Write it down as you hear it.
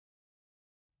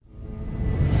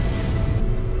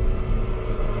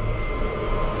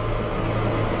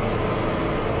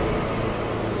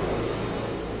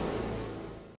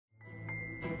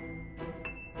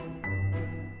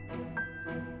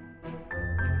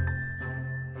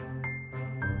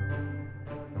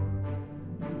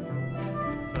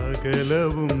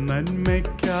സകലവും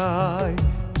നന്മയ്ക്കായി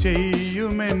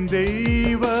ചെയ്യുമെൻ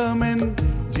ദൈവമെൻ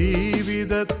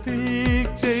ജീവിതത്തിൽ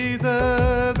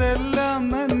ചെയ്തതെല്ലാം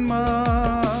നന്മ.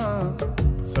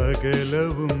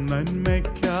 സകലവും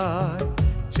നന്മയ്ക്കായി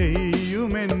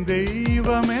ചെയ്യുമെൻ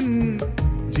ദൈവമെൻ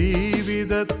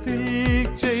ജീവിതത്തിൽ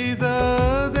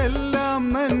ചെയ്തതെല്ലാം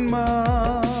നന്മ.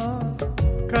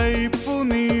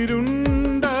 കൈപ്പുനീരുണ്ടതിൽ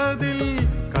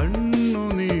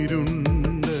കണ്ണുനീരുണ്ട്,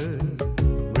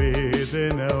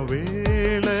 വേദന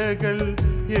വേളകൾ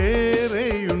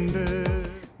ഏറെയുണ്ട്.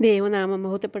 ദൈവനാമം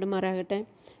മഹത്വപ്പെടുമാറാകട്ടെ.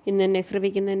 ഇന്ന് എന്നെ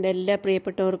ശ്രവിക്കുന്ന എൻ്റെ എല്ലാ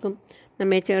പ്രിയപ്പെട്ടവർക്കും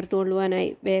നമ്മെ ചേർത്തുകൊള്ളുവാനായി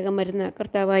വേഗം വരുന്ന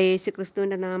കർത്താവായ യേശു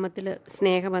ക്രിസ്തുവിൻ്റെ നാമത്തിൽ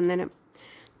സ്നേഹവന്ദനം.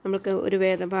 നമുക്ക് ഒരു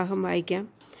വേദഭാഗം വായിക്കാം.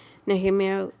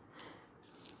 നെഹമ്യാവ്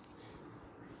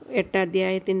 8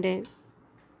 അധ്യായത്തിൻ്റെ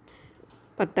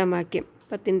 10-ാം വാക്യം,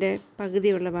 10-ന്റെ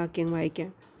പകുതിയുള്ള വാക്യം വായിക്കാം.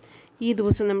 ഈ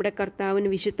ദിവസം നമ്മുടെ കർത്താവിന്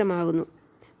വിശുദ്ധമാകുന്നു.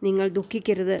 നിങ്ങൾ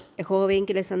ദുഃഖിക്കരുത്,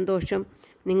 യഹോവയെങ്കിലെ സന്തോഷം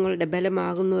നിങ്ങളുടെ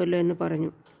ബലമാകുന്നുവല്ലോ എന്ന്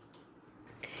പറഞ്ഞു.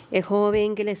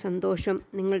 യഹോവയെങ്കിലെ സന്തോഷം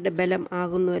നിങ്ങളുടെ ബലം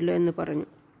ആകുന്നുവല്ലോ എന്ന് പറഞ്ഞു.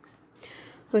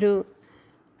 ഒരു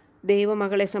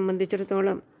ദൈവമകളെ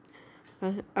സംബന്ധിച്ചിടത്തോളം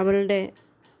അവളുടെ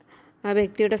ആ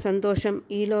വ്യക്തിയുടെ സന്തോഷം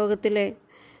ഈ ലോകത്തിലെ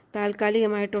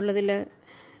താൽക്കാലികമായിട്ടുള്ളതിൽ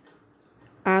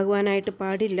ആകുവാനായിട്ട്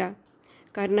പാടില്ല.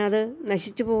 കാരണം അത്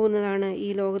നശിച്ചു പോകുന്നതാണ് ഈ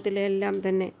ലോകത്തിലെ എല്ലാം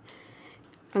തന്നെ.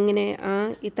 അങ്ങനെ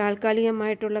ഈ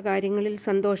താൽക്കാലികമായിട്ടുള്ള കാര്യങ്ങളിൽ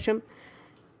സന്തോഷം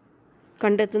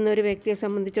കണ്ടെത്തുന്ന ഒരു വ്യക്തിയെ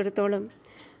സംബന്ധിച്ചിടത്തോളം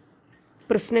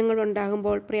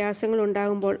പ്രശ്നങ്ങളുണ്ടാകുമ്പോൾ,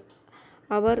 പ്രയാസങ്ങളുണ്ടാകുമ്പോൾ,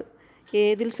 അവർ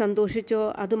ഏതിൽ സന്തോഷിച്ചോ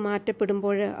അത്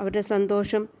മാറ്റപ്പെടുമ്പോൾ അവരുടെ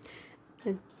സന്തോഷം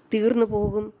തീർന്നു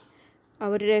പോകും,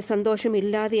 അവരുടെ സന്തോഷം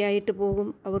ഇല്ലാതെയായിട്ട് പോകും,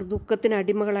 അവർ ദുഃഖത്തിന്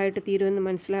അടിമകളായിട്ട് തീരുമെന്ന്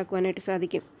മനസ്സിലാക്കുവാനായിട്ട്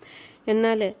സാധിക്കും.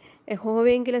 എന്നാൽ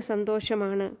യഹോവയെങ്കിലെ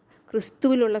സന്തോഷമാണ്,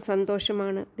 ക്രിസ്തുവിലുള്ള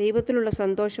സന്തോഷമാണ്, ദൈവത്തിലുള്ള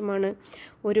സന്തോഷമാണ്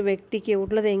ഒരു വ്യക്തിക്ക്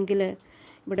ഉള്ളതെങ്കിൽ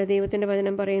ഇവിടെ ദൈവത്തിൻ്റെ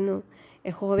വചനം പറയുന്നു,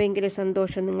 യഹോവയെങ്കിലെ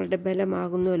സന്തോഷം നിങ്ങളുടെ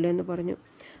ബലമാകുന്നുവല്ലോ എന്ന് പറഞ്ഞു.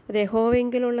 അത്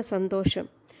യഹോവയെങ്കിലുള്ള സന്തോഷം,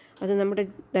 അത് നമ്മുടെ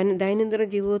ദൈനംദിന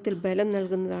ജീവിതത്തിൽ ബലം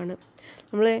നൽകുന്നതാണ്.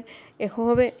 നമ്മൾ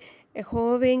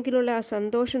യഹോവയെങ്കിലുള്ള ആ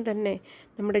സന്തോഷം തന്നെ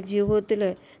നമ്മുടെ ജീവിതത്തിൽ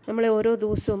നമ്മളെ ഓരോ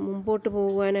ദിവസവും മുമ്പോട്ട്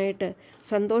പോകുവാനായിട്ട്,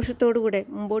 സന്തോഷത്തോടുകൂടെ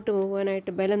മുമ്പോട്ട്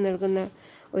പോകുവാനായിട്ട് ബലം നൽകുന്ന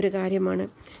ഒരു കാര്യമാണ്.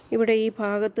 ഇവിടെ ഈ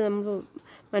ഭാഗത്ത് നമ്മൾ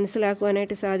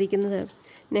മനസ്സിലാക്കുവാനായിട്ട് സാധിക്കുന്നത്,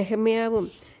 നെഹമ്യാവും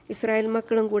ഇസ്രായേൽ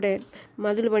മക്കളും കൂടെ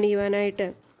മതിൽ പണിയുവാനായിട്ട്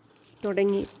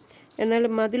തുടങ്ങി. എന്നാൽ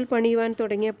മതിൽ പണിയുവാൻ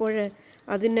തുടങ്ങിയപ്പോൾ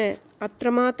അതിന്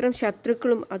അത്രമാത്രം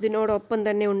ശത്രുക്കളും അതിനോടൊപ്പം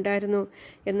തന്നെ ഉണ്ടായിരുന്നു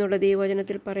എന്നുള്ള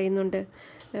ദൈവവചനത്തിൽ പറയുന്നുണ്ട്.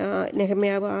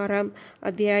 നെഹമ്യാവ് 6-ാം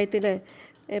അധ്യായത്തിൽ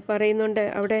പറയുന്നുണ്ട്,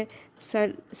 അവിടെ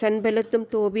സൻബലത്തും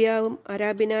തോബിയാവും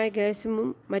അരാബിനായ ഗേസമും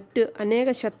മറ്റ് അനേക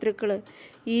ശത്രുക്കൾ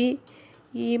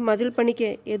ഈ മതിൽ പണിക്ക്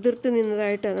എതിർത്ത്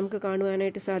നിന്നതായിട്ട് നമുക്ക്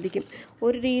കാണുവാനായിട്ട് സാധിക്കും.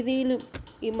 ഒരു രീതിയിലും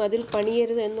ഈ മതിൽ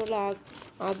പണിയരുത് എന്നുള്ള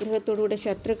ആഗ്രഹത്തോടുകൂടെ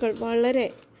ശത്രുക്കൾ വളരെ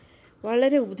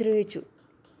വളരെ ഉപദ്രവിച്ചു.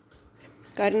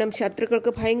 കാരണം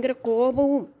ശത്രുക്കൾക്ക് ഭയങ്കര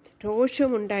കോപവും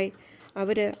രോഷവും ഉണ്ടായി.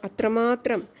 അവർ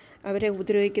അത്രമാത്രം അവരെ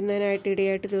ഉപദ്രവിക്കുന്നതിനായിട്ട്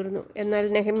ഇടയായിട്ട് തീർന്നു. എന്നാൽ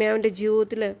നെഹമ്യാവിൻ്റെ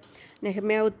ജീവിതത്തിൽ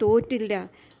നെഹമ്യാവ് തോറ്റില്ല.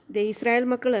 ഇസ്രായേൽ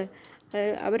മക്കൾ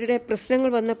അവരുടെ പ്രശ്നങ്ങൾ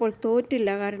വന്നപ്പോൾ തോറ്റില്ല.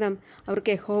 കാരണം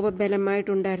അവർക്ക് യഹോവ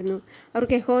ബലമായിട്ടുണ്ടായിരുന്നു,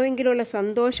 അവർക്ക് യഹോവെങ്കിലുള്ള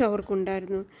സന്തോഷം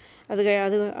അവർക്കുണ്ടായിരുന്നു.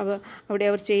 അവിടെ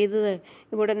അവർ ചെയ്തത്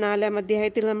ഇവിടെ 4-ാം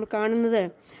അധ്യായത്തിൽ നമ്മൾ കാണുന്നത്,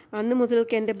 അന്ന്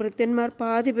മുതൽക്ക് എൻ്റെ ഭൃത്യന്മാർ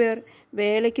പാതി പേർ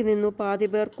വേലയ്ക്ക് നിന്നു, പാതി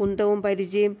പേർ കുന്തവും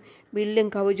പരിചയും വില്ലും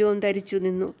കവചവും ധരിച്ചു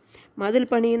നിന്നു. മതിൽ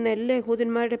പണിയുന്ന എല്ലാ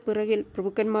യഹൂദന്മാരുടെ പിറകിൽ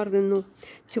പ്രഭുക്കന്മാർ നിന്നു.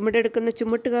 ചുമടെടുക്കുന്ന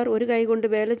ചുമട്ടുകാർ ഒരു കൈകൊണ്ട്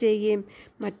വേല ചെയ്യുകയും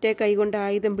മറ്റേ കൈകൊണ്ട്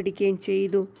ആയുധം പിടിക്കുകയും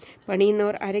ചെയ്തു.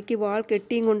 പണിയുന്നവർ അരയ്ക്ക് വാൾ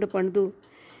കെട്ടിയും കൊണ്ട് പണിതു.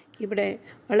 ഇവിടെ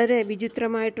വളരെ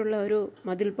വിചിത്രമായിട്ടുള്ള ഒരു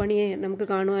മതിൽ പണിയെ നമുക്ക്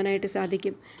കാണുവാനായിട്ട്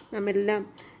സാധിക്കും. നമ്മെല്ലാം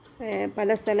പല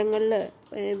സ്ഥലങ്ങളിൽ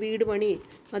വീട് പണി,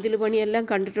 മതിൽ പണിയെല്ലാം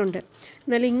കണ്ടിട്ടുണ്ട്.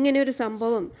 എന്നാൽ ഇങ്ങനെ ഒരു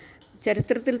സംഭവം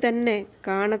ചരിത്രത്തിൽ തന്നെ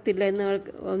കാണത്തില്ല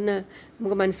എന്ന്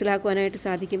നമുക്ക് മനസ്സിലാക്കുവാനായിട്ട്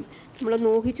സാധിക്കും. നമ്മൾ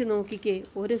നോക്കിക്കേ,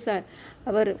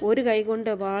 അവർ ഒരു കൈ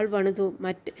കൊണ്ട് വാൾ പണിതു,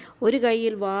 ഒരു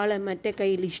കൈയിൽ വാള്, മറ്റേ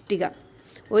കൈയിൽ ഇഷ്ടിക,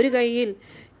 ഒരു കൈയിൽ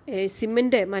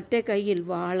സിമൻ്റ്, മറ്റേ കൈയിൽ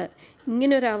വാള്.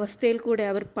 ഇങ്ങനൊരവസ്ഥയിൽ കൂടെ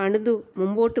അവർ പണിതു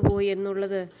മുമ്പോട്ട് പോയി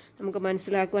എന്നുള്ളത് നമുക്ക്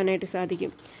മനസ്സിലാക്കുവാനായിട്ട്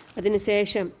സാധിക്കും.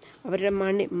 അതിനുശേഷം അവരുടെ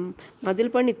മതിൽ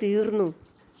പണി തീർന്നു.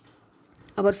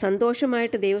 അവർ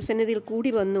സന്തോഷമായിട്ട് ദൈവസന്നിധിയിൽ കൂടി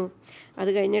വന്നു. അത്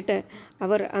കഴിഞ്ഞിട്ട്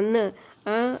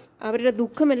അവരുടെ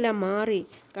ദുഃഖമെല്ലാം മാറി.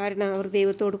 കാരണം അവർ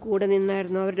ദൈവത്തോട് കൂടെ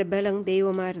നിന്നായിരുന്നു, അവരുടെ ബലം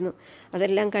ദൈവമായിരുന്നു.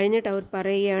 അതെല്ലാം കഴിഞ്ഞിട്ട് അവർ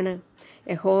പറയുകയാണ്,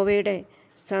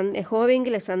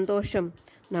 യഹോവയെങ്കിലെ സന്തോഷം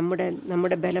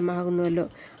നമ്മുടെ ബലമാകുന്നുവല്ലോ.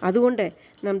 അതുകൊണ്ട്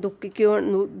നാം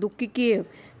ദുഃഖിക്കുകയോ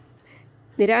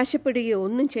നിരാശപ്പെടുകയോ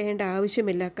ഒന്നും ചെയ്യേണ്ട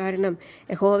ആവശ്യമില്ല. കാരണം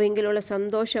യഹോവയെങ്കിലുള്ള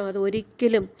സന്തോഷം അത്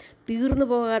ഒരിക്കലും തീർന്നു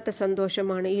പോകാത്ത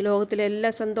സന്തോഷമാണ്. ഈ ലോകത്തിലെ എല്ലാ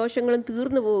സന്തോഷങ്ങളും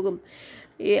തീർന്നു പോകും.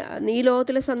 ഈ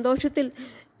ലോകത്തിലെ സന്തോഷത്തിൽ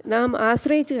നാം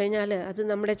ആശ്രയിച്ചു കഴിഞ്ഞാൽ അത്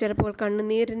നമ്മുടെ ചിലപ്പോൾ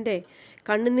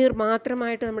കണ്ണുനീർ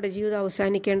മാത്രമായിട്ട് നമ്മുടെ ജീവിതം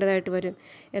അവസാനിക്കേണ്ടതായിട്ട് വരും.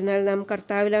 എന്നാൽ നാം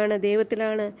കർത്താവിലാണ്,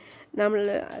 ദൈവത്തിലാണ് നമ്മൾ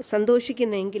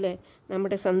സന്തോഷിക്കുന്നതെങ്കിൽ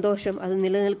നമ്മുടെ സന്തോഷം അത്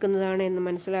നിലനിൽക്കുന്നതാണ് എന്ന്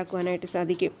മനസ്സിലാക്കുവാനായിട്ട്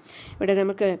സാധിക്കും.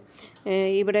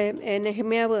 ഇവിടെ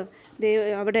നെഹമ്യാവ്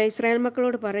അവിടെ ഇസ്രായേൽ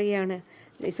മക്കളോട് പറയുകയാണ്,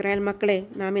 ഇസ്രായേൽ മക്കളെ,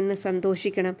 നാം ഇന്ന്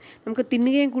സന്തോഷിക്കണം. നമുക്ക്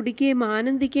തിന്നുകയും കുടിക്കുകയും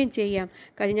ആനന്ദിക്കുകയും ചെയ്യാം.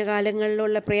 കഴിഞ്ഞ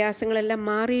കാലങ്ങളിലുള്ള പ്രയാസങ്ങളെല്ലാം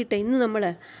മാറിയിട്ട് ഇന്ന് നമ്മൾ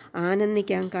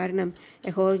ആനന്ദിക്കാം. കാരണം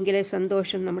യഹോവയിലെ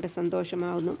സന്തോഷം നമ്മുടെ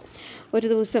സന്തോഷമാകുന്നു. ഒരു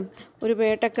ദിവസം ഒരു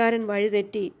വേട്ടക്കാരൻ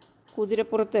വഴിതെറ്റി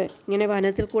കുതിരപ്പുറത്ത് ഇങ്ങനെ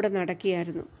വനത്തിൽ കൂടെ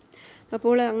നടക്കുകയായിരുന്നു.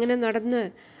 അപ്പോൾ അങ്ങനെ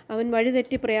അവൻ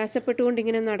വഴിതെറ്റി പ്രയാസപ്പെട്ടുകൊണ്ട്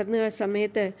ഇങ്ങനെ നടന്ന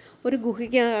സമയത്ത് ഒരു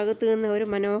ഗുഹയ്ക്കകത്ത് നിന്ന് ഒരു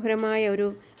മനോഹരമായ ഒരു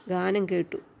ഗാനം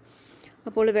കേട്ടു.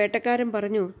 അപ്പോൾ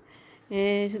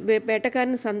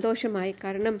വേട്ടക്കാരന് സന്തോഷമായി.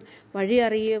 കാരണം വഴി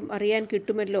അറിയാൻ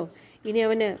കിട്ടുമല്ലോ, ഇനി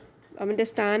അവൻ്റെ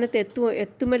സ്ഥാനത്ത്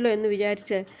എത്തുമല്ലോ എന്ന്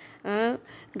വിചാരിച്ച് ആ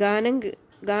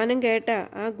ഗാനം കേട്ട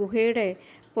ആ ഗുഹയുടെ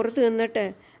പുറത്ത് നിന്നിട്ട്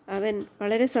അവൻ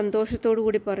വളരെ സന്തോഷത്തോടു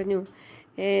കൂടി പറഞ്ഞു,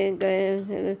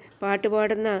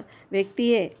 പാട്ടുപാടുന്ന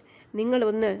വ്യക്തിയെ,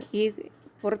 നിങ്ങളൊന്ന് ഈ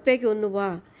പുറത്തേക്ക് ഒന്ന് വാ,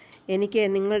 എനിക്ക്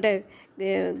നിങ്ങളുടെ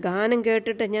ഗാനം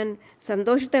കേട്ടിട്ട് ഞാൻ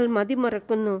സന്തോഷത്താൽ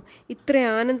മതിമറക്കുന്നു. ഇത്ര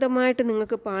ആനന്ദമായിട്ട്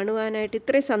നിങ്ങൾക്ക് പാടുവാനായിട്ട്,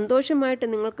 ഇത്ര സന്തോഷമായിട്ട്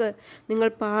നിങ്ങൾ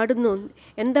പാടുന്നു.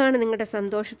 എന്താണ് നിങ്ങളുടെ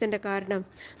സന്തോഷത്തിൻ്റെ കാരണം?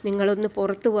 നിങ്ങളൊന്ന്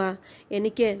പുറത്തു വാ,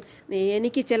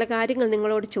 എനിക്ക് ചില കാര്യങ്ങൾ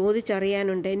നിങ്ങളോട്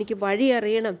ചോദിച്ചറിയാനുണ്ട്, എനിക്ക് വഴി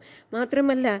അറിയണം,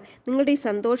 മാത്രമല്ല നിങ്ങളുടെ ഈ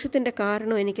സന്തോഷത്തിൻ്റെ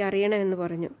കാരണം എനിക്ക് അറിയണമെന്ന്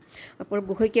പറഞ്ഞു. അപ്പോൾ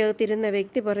ഗുഹയ്ക്കകത്തിരുന്ന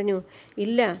വ്യക്തി പറഞ്ഞു,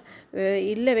 ഇല്ല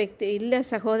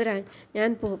സഹോദര, ഞാൻ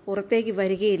പുറത്തേക്ക്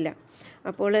വരികയില്ല.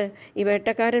 അപ്പോൾ ഈ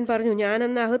വേട്ടക്കാരൻ പറഞ്ഞു,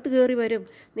 ഞാനന്ന് അകത്ത് കയറി വരും,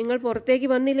 നിങ്ങൾ പുറത്തേക്ക്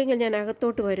വന്നില്ലെങ്കിൽ ഞാൻ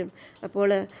അകത്തോട്ട് വരും. അപ്പോൾ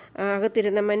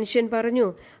അകത്തിരുന്ന മനുഷ്യൻ പറഞ്ഞു,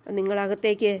 നിങ്ങൾ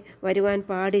അകത്തേക്ക് വരുവാൻ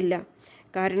പാടില്ല,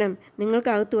 കാരണം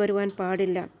നിങ്ങൾക്ക് അകത്ത് വരുവാൻ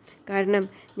പാടില്ല, കാരണം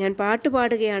ഞാൻ പാട്ട്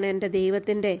പാടുകയാണ്. എൻ്റെ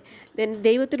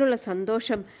ദൈവത്തിലുള്ള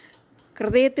സന്തോഷം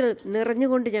ഹൃദയത്തിൽ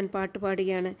നിറഞ്ഞുകൊണ്ട് ഞാൻ പാട്ട്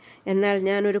പാടുകയാണ്. എന്നാൽ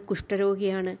ഞാനൊരു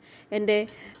കുഷ്ഠരോഗിയാണ്, എൻ്റെ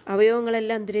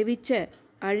അവയവങ്ങളെല്ലാം ദ്രവിച്ച്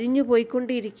അഴിഞ്ഞു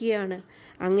പോയിക്കൊണ്ടിരിക്കുകയാണ്,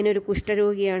 അങ്ങനെ ഒരു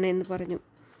കുഷ്ഠരോഗിയാണ് എന്ന് പറഞ്ഞു.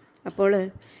 അപ്പോൾ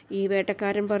ഈ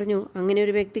വേട്ടക്കാരൻ പറഞ്ഞു, അങ്ങനെ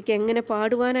ഒരു വ്യക്തിക്ക് എങ്ങനെ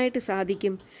പാടുവാനായിട്ട്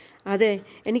സാധിക്കും? അത്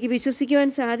എനിക്ക് വിശ്വസിക്കുവാൻ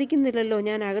സാധിക്കുന്നില്ലല്ലോ,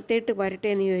 ഞാൻ അകത്തേട്ട് വരട്ടെ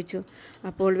എന്ന് ചോദിച്ചു.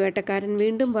 അപ്പോൾ വേട്ടക്കാരൻ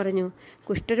വീണ്ടും പറഞ്ഞു,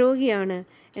 കുഷ്ഠരോഗിയാണ്,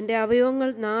 എൻ്റെ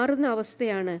അവയവങ്ങൾ നാറുന്ന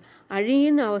അവസ്ഥയാണ്,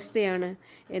 അഴിയുന്ന അവസ്ഥയാണ്,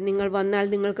 നിങ്ങൾ വന്നാൽ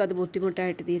നിങ്ങൾക്കത്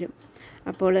ബുദ്ധിമുട്ടായിട്ട് തീരും.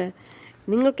 അപ്പോൾ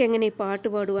നിങ്ങൾക്കെങ്ങനെ ഈ പാട്ട്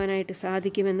പാടുവാനായിട്ട്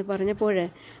സാധിക്കുമെന്ന് പറഞ്ഞപ്പോൾ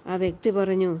ആ വ്യക്തി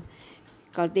പറഞ്ഞു,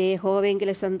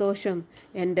 യഹോവയിലെ സന്തോഷം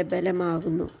എൻ്റെ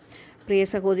ബലമാകുന്നു. പ്രിയ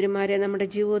സഹോദരിമാരെ, നമ്മുടെ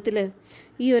ജീവിതത്തിൽ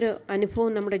ഈ ഒരു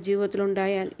അനുഭവം നമ്മുടെ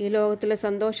ജീവിതത്തിലുണ്ടായാൽ, ഈ ലോകത്തിലെ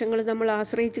സന്തോഷങ്ങൾ നമ്മൾ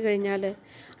ആശ്രയിച്ചു കഴിഞ്ഞാൽ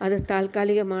അത്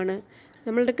താൽക്കാലികമാണ്.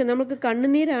 നമ്മൾക്ക്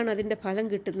കണ്ണുനീരാണ് അതിൻ്റെ ഫലം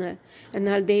കിട്ടുന്നത്.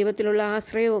 എന്നാൽ ദൈവത്തിലുള്ള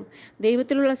ആശ്രയവും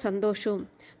ദൈവത്തിലുള്ള സന്തോഷവും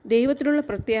ദൈവത്തിലുള്ള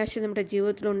പ്രത്യാശ നമ്മുടെ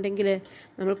ജീവിതത്തിലുണ്ടെങ്കിൽ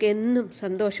നമ്മൾക്ക് എന്നും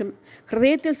സന്തോഷം,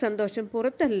 ഹൃദയത്തിൽ സന്തോഷം,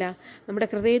 പുറത്തല്ല, നമ്മുടെ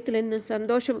ഹൃദയത്തിൽ എന്നും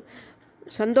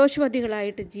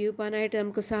സന്തോഷവതികളായിട്ട് ജീവിക്കാനായിട്ട്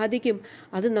നമുക്ക് സാധിക്കും.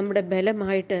 അത് നമ്മുടെ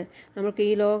ബലമായിട്ട് നമുക്ക്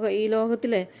ഈ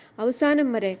ലോകത്തിൽ അവസാനം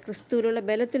വരെ ക്രിസ്തുവിലുള്ള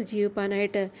ബലത്തിൽ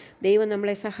ജീവിക്കാനായിട്ട് ദൈവം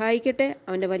നമ്മളെ സഹായിക്കട്ടെ.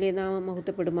 അവൻ്റെ വലിയ നാമം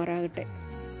മഹത്വപ്പെടുമാറാകട്ടെ.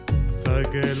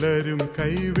 സകലരും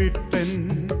കൈവിട്ടൻ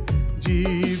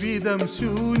ജീവിതം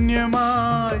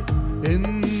ശൂന്യമായി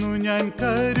എന്നു ഞാൻ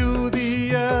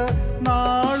കരുതിയ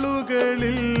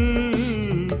നാളുകളിൽ,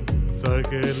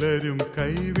 സകലരും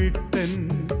കൈവിട്ടൻ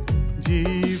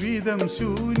ജീവിതം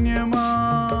ശൂന്യമായെന്നു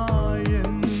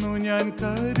ഞാൻ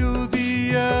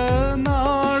കരുതിയ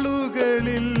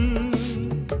നാളുകളിൽ,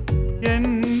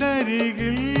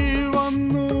 എന്നരികിൽ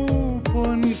വന്നു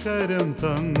പൊൻകരം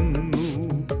തന്നു,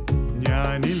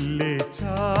 ഞാനില്ലേ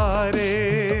ചാരേ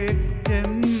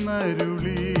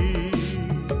എന്നരുളി.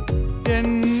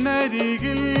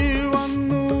 എന്നരികിൽ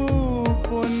വന്നു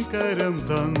പൊൻകരം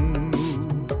തന്നു,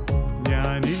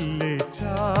 ഞാനില്ലേ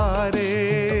ചാരേ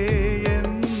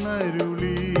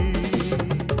എന്നരുളി.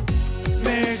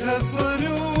 സ്നേഹസ്വരൂപനാം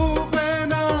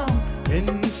എൻ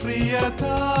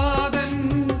പ്രിയതാതൻ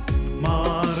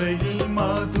മാറയിൽ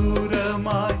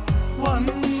മധുരമായി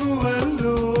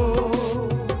വന്നുവല്ലോ.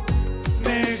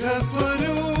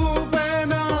 സ്നേഹസ്വരൂപനാം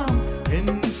എൻ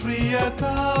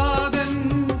പ്രിയതാതൻ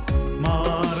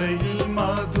മാറയിൽ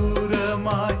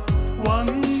മധുരമായി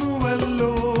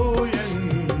വന്നുവല്ലോ. N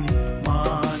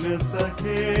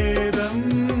മാനസഖേദം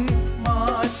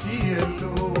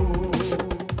മാറ്റിയല്ലോ.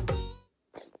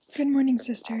 Good morning,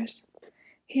 sisters.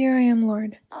 Here I am,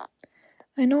 Lord.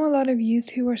 I know a lot of youth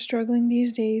who are struggling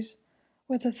these days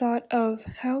with the thought of,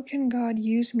 how can God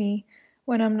use me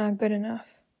when I'm not good enough?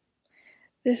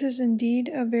 This is indeed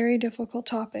a very difficult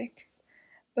topic,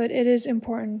 but it is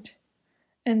important,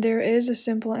 and there is a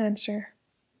simple answer.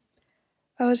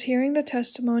 I was hearing the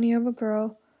testimony of a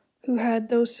girl who had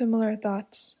those similar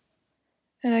thoughts,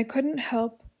 and I couldn't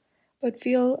help but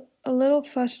feel a little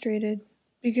frustrated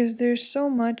because there's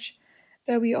so much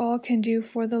that we all can do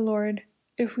for the Lord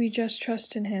if we just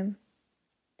trust in Him.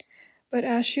 But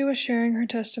as she was sharing her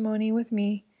testimony with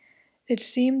me, it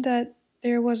seemed that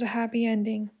there was a happy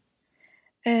ending,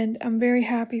 and I'm very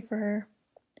happy for her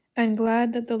and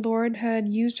glad that the Lord had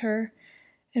used her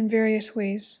in various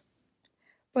ways.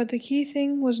 But the key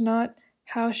thing was not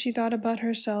how she thought about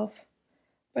herself,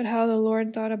 but how the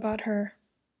Lord thought about her.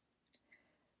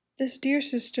 This dear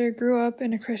sister grew up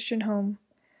in a Christian home,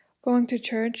 going to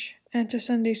church and to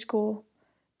Sunday school,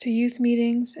 to youth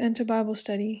meetings and to Bible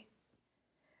study.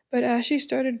 But as she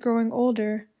started growing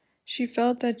older, she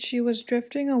felt that she was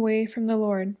drifting away from the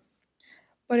Lord.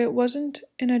 But it wasn't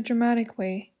in a dramatic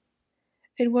way.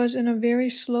 It was in a very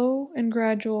slow and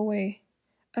gradual way,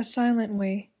 a silent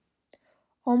way,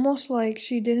 almost like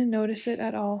she didn't notice it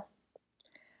at all.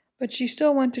 But she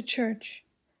still went to church.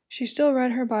 She still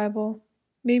read her Bible,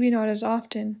 maybe not as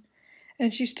often,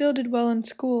 and she still did well in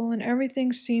school, and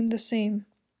everything seemed the same.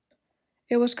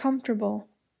 It was comfortable,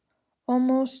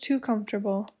 almost too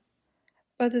comfortable.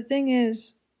 But the thing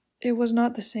is, it was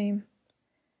not the same.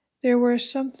 There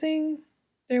was something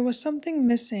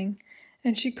missing,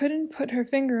 and she couldn't put her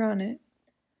finger on it.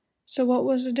 So what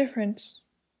was the difference?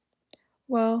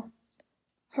 Well,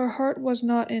 her heart was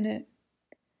not in it.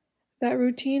 That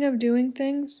routine of doing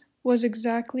things was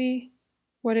exactly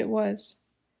what it was,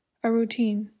 a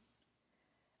routine,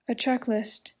 a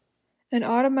checklist, an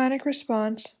automatic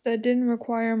response that didn't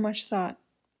require much thought.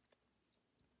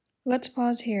 Let's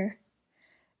pause here.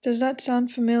 Does that sound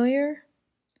familiar?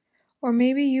 Or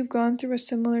maybe you've gone through a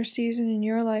similar season in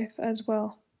your life as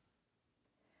well.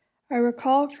 I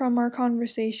recall from our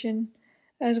conversation,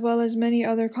 as well as many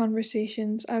other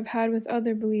conversations I've had with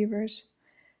other believers,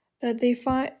 that they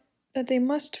find that they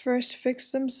must first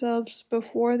fix themselves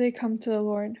before they come to the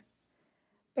Lord.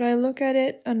 But I look at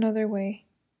it another way.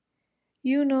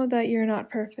 You know that you're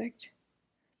not perfect,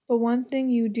 but one thing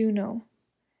you do know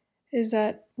is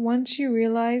that once you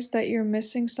realize that you're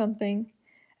missing something,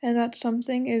 and that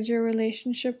something is your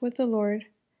relationship with the Lord,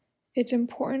 it's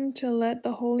important to let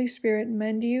the Holy Spirit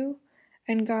mend you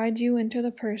and guide you into the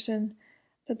person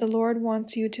that the Lord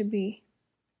wants you to be.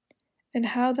 And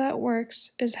how that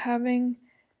works is having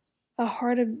a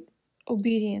heart of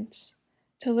obedience,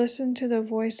 to listen to the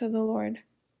voice of the Lord,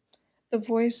 the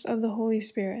voice of the Holy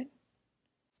Spirit.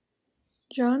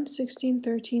 John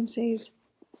 16:13 says,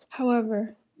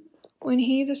 "However, when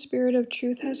He, the Spirit of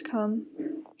truth, has come,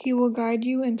 He will guide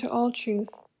you into all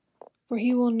truth, for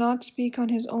He will not speak on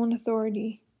His own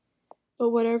authority, but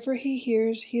whatever He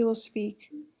hears He will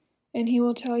speak, and He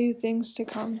will tell you things to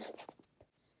come."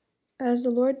 As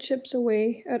the Lord chips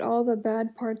away at all the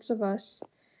bad parts of us,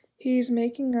 He is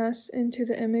making us into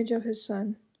the image of His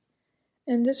Son.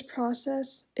 And this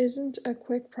process isn't a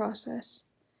quick process.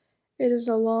 It is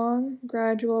a long,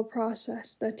 gradual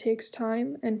process that takes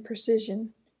time and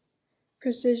precision.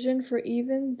 Precision for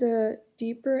even the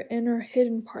deeper inner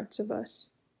hidden parts of us.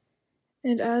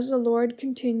 And as the Lord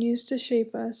continues to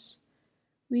shape us,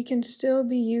 we can still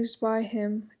be used by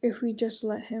Him if we just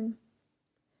let Him.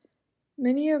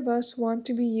 Many of us want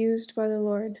to be used by the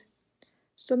Lord.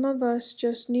 Some of us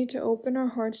just need to open our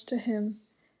hearts to Him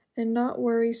and not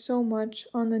worry so much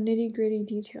on the nitty-gritty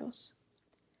details.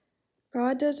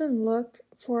 God doesn't look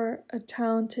for a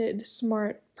talented,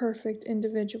 smart, perfect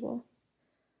individual.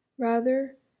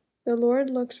 Rather, the Lord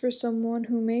looks for someone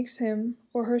who makes him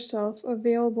or herself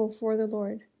available for the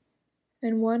Lord,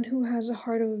 and one who has a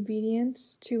heart of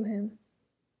obedience to Him.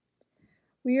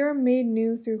 We are made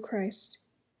new through Christ.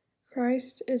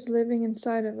 Christ is living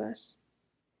inside of us.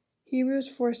 Hebrews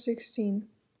 4:16.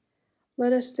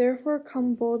 Let us therefore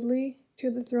come boldly to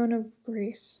the throne of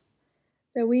grace,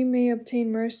 that we may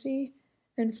obtain mercy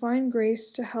and find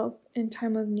grace to help in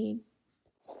time of need.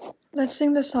 Let's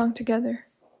sing the song together.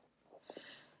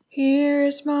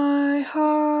 Here's my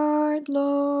heart,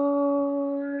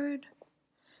 Lord.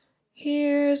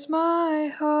 Here's my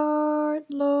heart,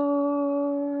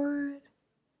 Lord.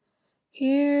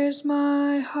 Here's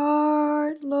my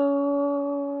heart,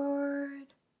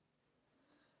 Lord.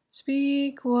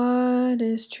 Speak what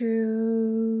is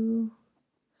true.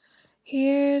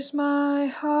 Here's my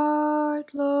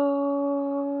heart,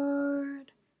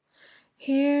 Lord.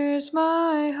 Here's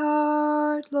my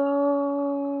heart,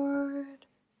 Lord.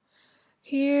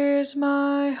 Here's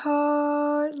my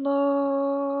heart,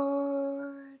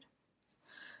 Lord.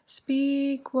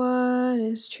 Speak what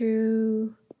is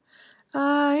true.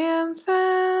 I am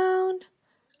found,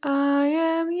 I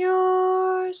am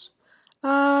yours,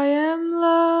 I am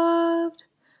loved.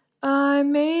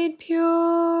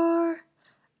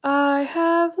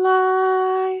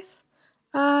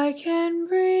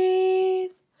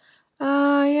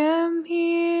 I am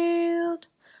healed,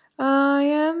 I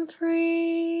am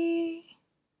free.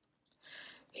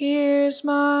 Here's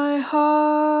my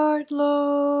heart,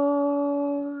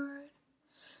 Lord.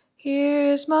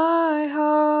 Here's my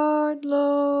heart,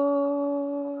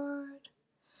 Lord.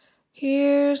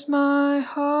 Here's my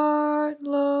heart,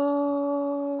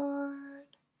 Lord.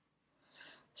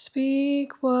 Speak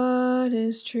what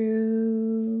is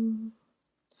true.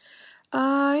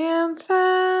 I am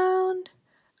found,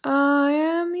 I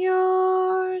am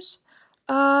yours,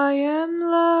 I am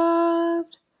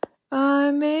loved,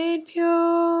 I'm made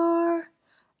pure,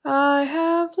 I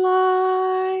have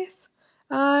life,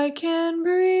 I can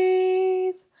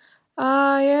breathe,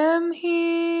 I am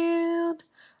healed,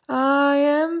 I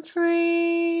am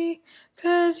free,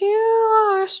 'cause you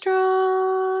are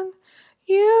strong,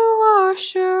 you are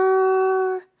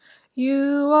sure, you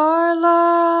are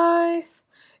life,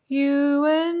 you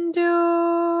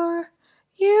endure,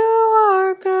 you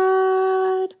are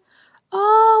good,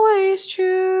 always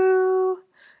true,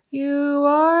 you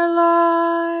are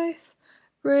life,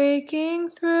 breaking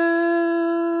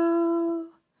through.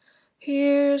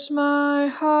 Here's my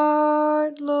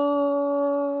heart,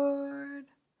 Lord.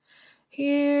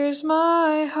 Here's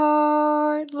my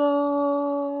heart,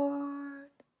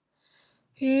 Lord.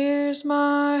 Here's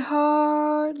my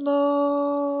heart,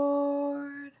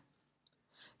 Lord.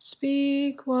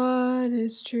 Speak what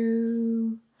is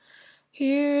true.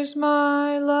 Here's my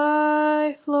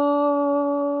life,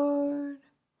 Lord.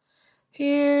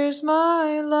 Here's my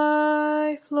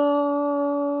life,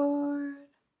 Lord.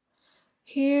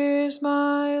 Here's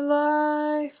my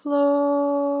life,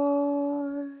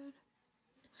 Lord.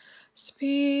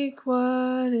 Speak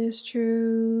what is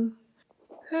true,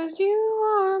 'cause you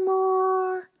are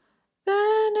more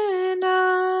than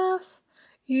enough.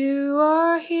 You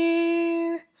are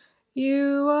here, you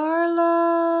are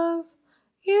love,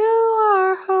 you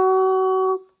are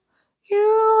hope,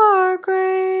 you are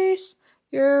grace,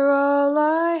 you're all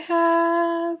I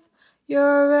have,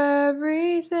 you're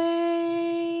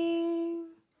everything.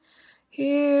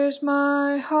 Here's my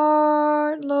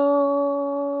heart,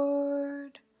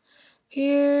 Lord.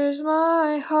 Here's my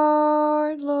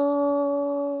heart,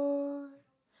 Lord.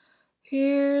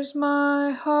 Here's my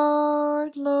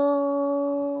heart,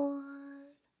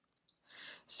 Lord.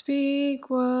 Speak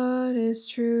what is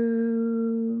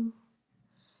true.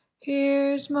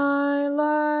 Here's my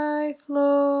life,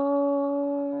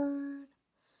 Lord.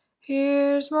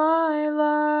 Here's my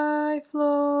life,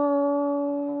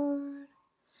 Lord.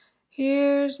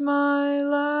 Here's my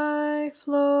life,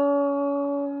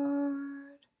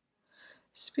 Lord.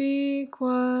 Speak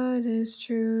what is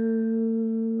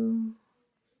true.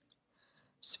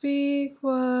 Speak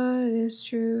what is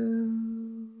true.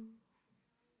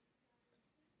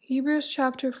 Hebrews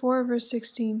chapter 4, verse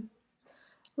 16.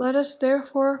 Let us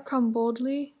therefore come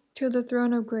boldly to the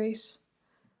throne of grace,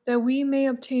 that we may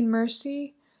obtain mercy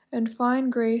and find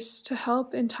grace to help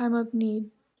in time of need.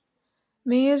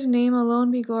 May his name alone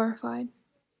be glorified.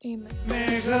 Amen.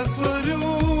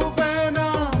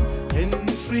 സ്നേഹസ്വരൂപനാം N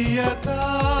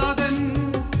പ്രിയതാതൻ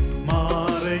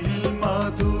മാറയിൽ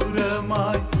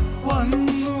മധുരമായി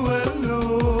വന്നുവല്ലോ.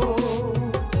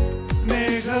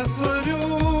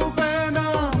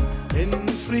 സ്നേഹസ്വരൂപനാം N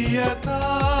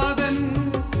പ്രിയതാതൻ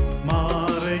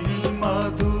മാറയിൽ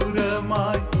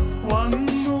മധുരമായി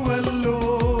വന്നുവല്ലോ.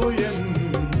 N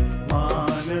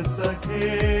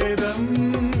മാനസഖേദം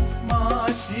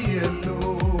മാറ്റിയല്ലോ,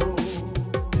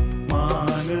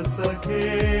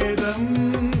 മാനസഖേദം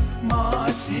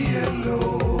മാറ്റിയല്ലോ.